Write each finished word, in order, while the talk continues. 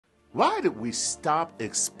Why did we stop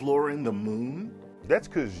exploring the moon? That's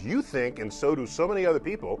because you think, and so do so many other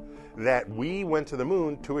people, that we went to the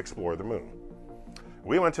moon to explore the moon.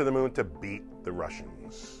 We went to the moon to beat the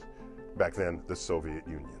Russians. Back then, the Soviet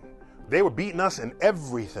Union. They were beating us in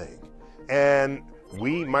everything. And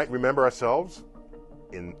we might remember ourselves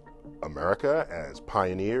in America as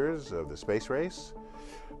pioneers of the space race,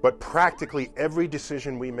 but practically every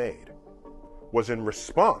decision we made was in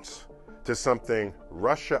response to something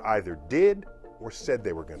Russia either did or said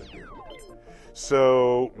they were going to do.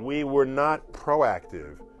 So we were not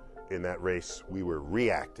proactive in that race, we were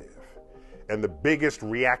reactive. And the biggest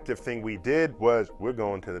reactive thing we did was, we're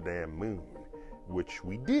going to the damn moon, which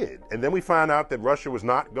we did. And then we found out that Russia was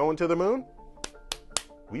not going to the moon.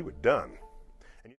 We were done.